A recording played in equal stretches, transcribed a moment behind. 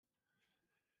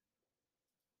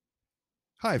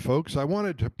Hi, folks. I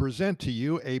wanted to present to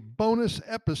you a bonus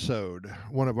episode,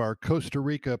 one of our Costa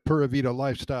Rica Pura Vida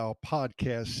Lifestyle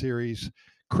podcast series,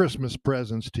 Christmas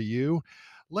presents to you.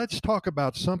 Let's talk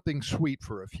about something sweet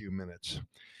for a few minutes.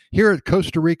 Here at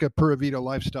Costa Rica Pura Vida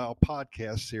Lifestyle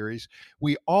podcast series,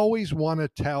 we always want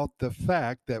to tout the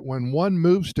fact that when one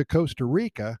moves to Costa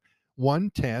Rica,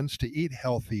 one tends to eat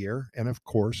healthier and, of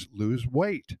course, lose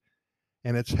weight,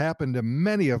 and it's happened to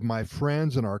many of my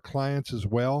friends and our clients as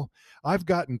well. I've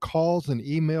gotten calls and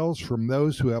emails from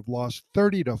those who have lost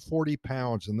 30 to 40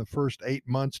 pounds in the first 8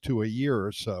 months to a year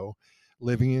or so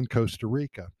living in Costa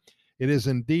Rica. It is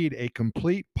indeed a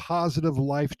complete positive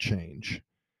life change.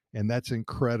 And that's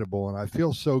incredible. And I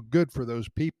feel so good for those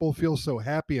people, feel so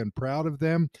happy and proud of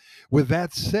them. With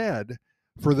that said,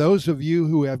 for those of you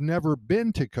who have never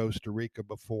been to Costa Rica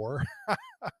before,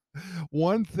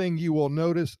 one thing you will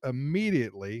notice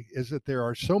immediately is that there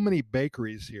are so many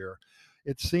bakeries here.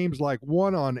 It seems like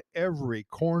one on every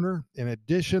corner. In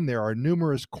addition, there are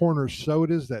numerous corner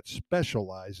sodas that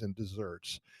specialize in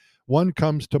desserts. One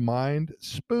comes to mind,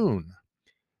 Spoon,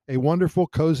 a wonderful,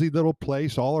 cozy little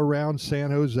place all around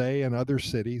San Jose and other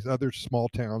cities, other small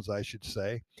towns, I should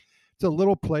say. It's a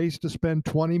little place to spend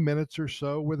 20 minutes or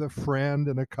so with a friend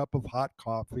and a cup of hot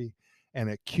coffee and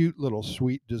a cute little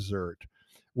sweet dessert.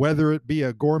 Whether it be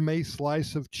a gourmet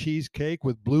slice of cheesecake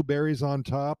with blueberries on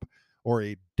top or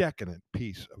a decadent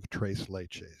piece of tres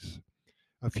leches.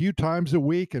 A few times a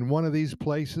week in one of these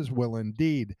places will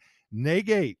indeed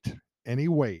negate any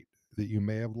weight that you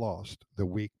may have lost the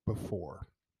week before.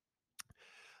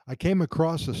 I came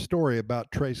across a story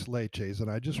about tres leches and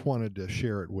I just wanted to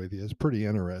share it with you. It's pretty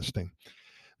interesting.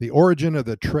 The origin of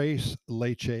the tres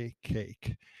leche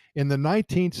cake. In the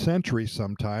 19th century,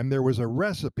 sometime, there was a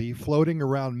recipe floating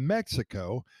around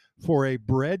Mexico for a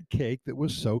bread cake that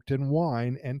was soaked in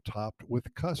wine and topped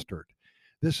with custard.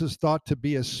 This is thought to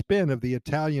be a spin of the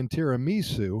Italian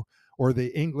tiramisu or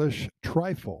the English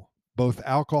trifle, both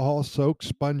alcohol soaked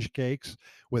sponge cakes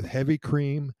with heavy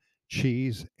cream,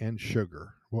 cheese, and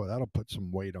sugar. Boy, that'll put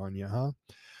some weight on you, huh?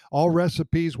 All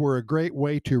recipes were a great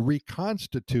way to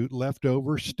reconstitute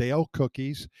leftover stale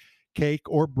cookies, cake,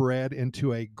 or bread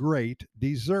into a great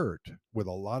dessert with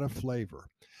a lot of flavor.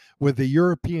 With the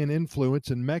European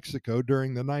influence in Mexico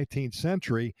during the 19th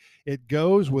century, it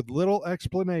goes with little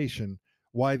explanation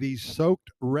why these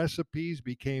soaked recipes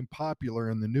became popular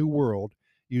in the New World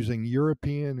using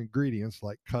European ingredients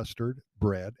like custard,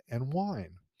 bread, and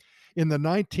wine. In the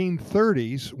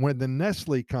 1930s, when the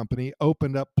Nestle company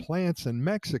opened up plants in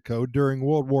Mexico during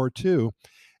World War II,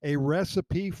 a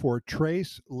recipe for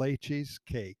tres leches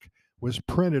cake was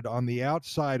printed on the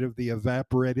outside of the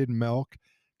evaporated milk,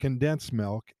 condensed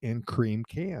milk, and cream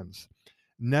cans.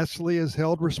 Nestle is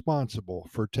held responsible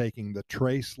for taking the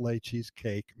tres leches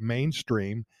cake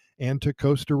mainstream and to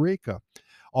Costa Rica.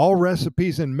 All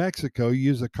recipes in Mexico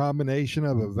use a combination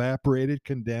of evaporated,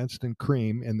 condensed, and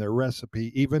cream in their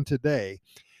recipe. Even today,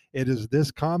 it is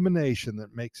this combination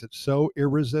that makes it so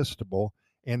irresistible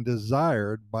and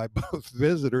desired by both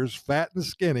visitors, fat and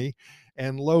skinny,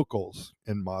 and locals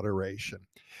in moderation.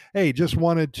 Hey, just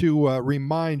wanted to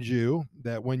remind you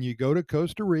that when you go to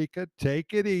Costa Rica,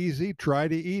 take it easy, try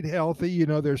to eat healthy. You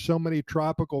know, there's so many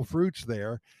tropical fruits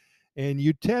there, and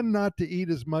you tend not to eat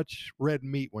as much red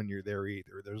meat when you're there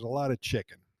either. There's a lot of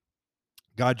chicken.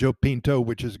 Gallo pinto,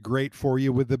 which is great for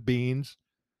you with the beans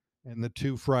and the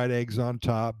two fried eggs on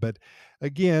top. But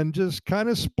again, just kind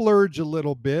of splurge a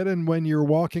little bit. And when you're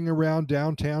walking around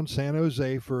downtown San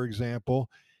Jose, for example,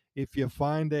 if you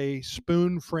find a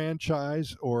Spoon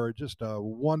franchise or just a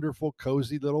wonderful,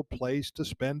 cozy little place to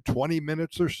spend 20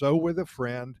 minutes or so with a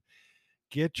friend,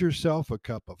 get yourself a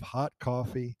cup of hot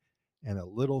coffee and a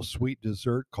little sweet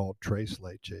dessert called tres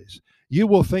leches. You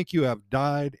will think you have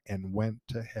died and went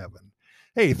to heaven.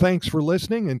 Hey, thanks for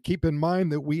listening, and keep in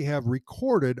mind that we have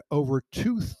recorded over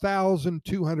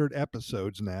 2,200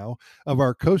 episodes now of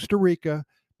our Costa Rica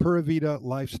Pura Vida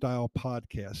Lifestyle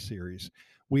podcast series.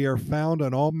 We are found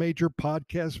on all major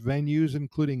podcast venues,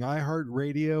 including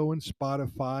iHeartRadio and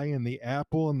Spotify and the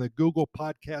Apple and the Google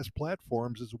podcast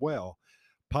platforms as well.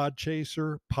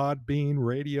 Podchaser, Podbean,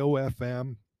 Radio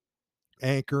FM,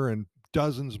 Anchor, and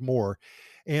dozens more.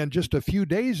 And just a few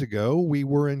days ago, we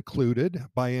were included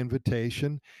by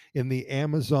invitation in the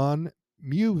Amazon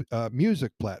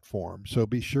music platform. So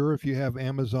be sure, if you have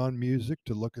Amazon Music,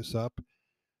 to look us up.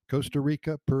 Costa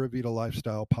Rica Pura Vida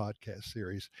Lifestyle Podcast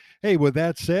Series. Hey, with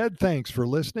that said, thanks for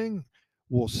listening.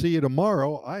 We'll see you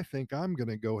tomorrow. I think I'm going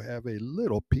to go have a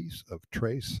little piece of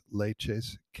tres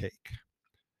leches cake.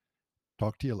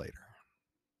 Talk to you later.